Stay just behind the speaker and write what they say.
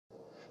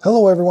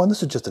Hello everyone,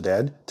 this is Just a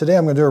Dad. Today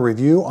I'm going to do a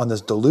review on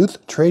this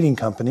Duluth Trading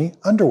Company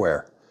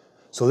underwear.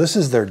 So this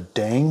is their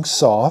dang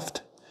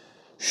soft,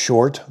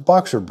 short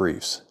boxer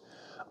briefs.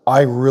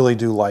 I really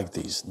do like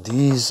these.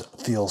 These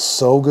feel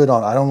so good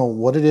on. I don't know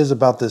what it is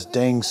about this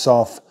dang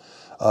soft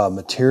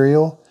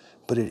material,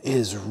 but it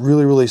is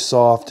really, really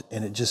soft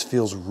and it just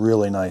feels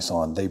really nice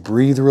on. They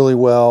breathe really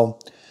well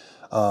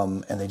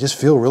and they just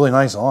feel really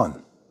nice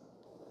on.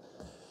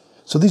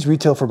 So these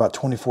retail for about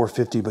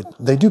 $24.50, but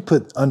they do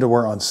put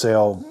underwear on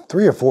sale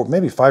 3 or 4,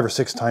 maybe 5 or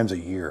 6 times a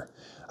year.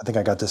 I think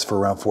I got this for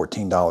around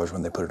 $14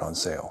 when they put it on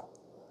sale.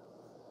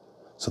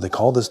 So they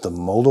call this the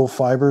modal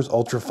fibers,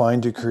 ultra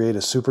fine to create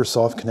a super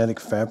soft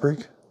kinetic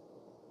fabric.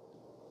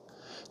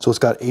 So it's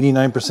got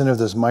 89% of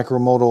this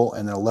micromodal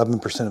and 11%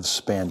 of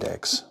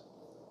spandex.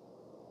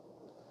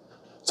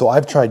 So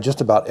I've tried just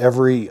about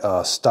every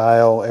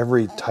style,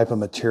 every type of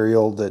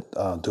material that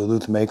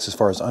Duluth makes as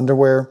far as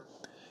underwear.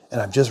 And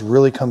I've just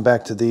really come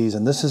back to these,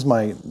 and this is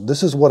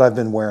what I've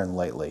been wearing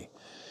lately.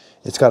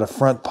 It's got a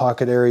front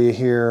pocket area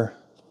here.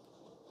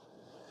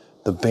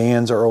 The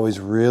bands are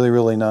always really,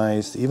 really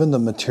nice. Even the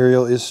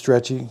material is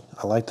stretchy.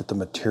 I like that the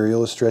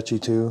material is stretchy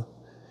too.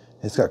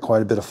 It's got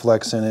quite a bit of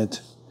flex in it.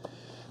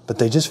 But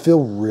they just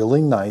feel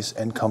really nice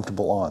and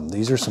comfortable on.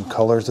 These are some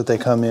colors that they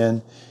come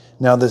in.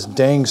 Now this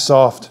dang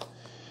soft,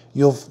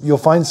 you'll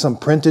find some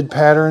printed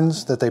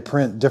patterns that they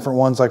print, different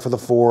ones like for the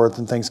 4th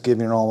and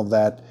Thanksgiving and all of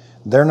that.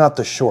 They're not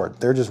the short.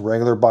 They're just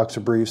regular boxer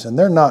briefs, and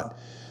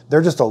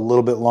they're just a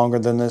little bit longer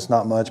than this,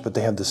 not much, but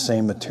they have the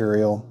same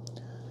material.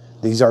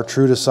 These are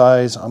true to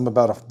size. I'm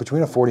about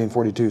between a 40 and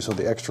 42, so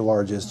the extra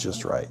large is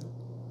just right.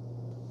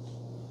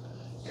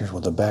 Here's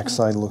what the back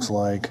side looks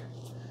like.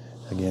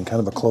 Again, kind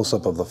of a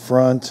close-up of the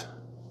front.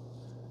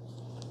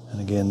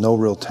 And again, no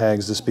real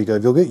tags to speak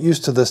of. You'll get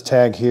used to this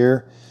tag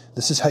here.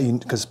 This is how you,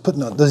 because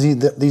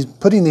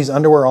putting these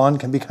underwear on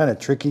can be kind of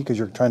tricky because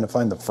you're trying to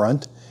find the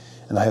front.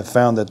 And I have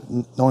found that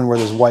knowing where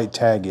this white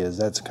tag is,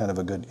 that's kind of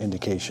a good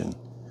indication.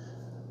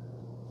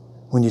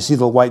 When you see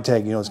the white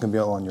tag, you know it's going to be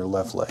all on your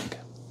left leg.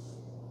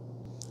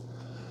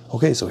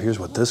 Okay, so here's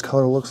what this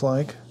color looks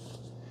like.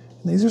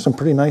 And these are some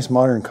pretty nice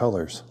modern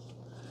colors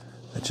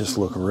that just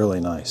look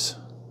really nice.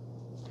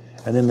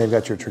 And then they've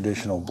got your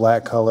traditional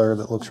black color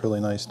that looks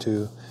really nice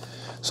too.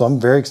 So I'm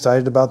very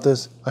excited about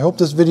this. I hope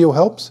this video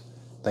helps.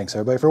 Thanks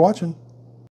everybody for watching.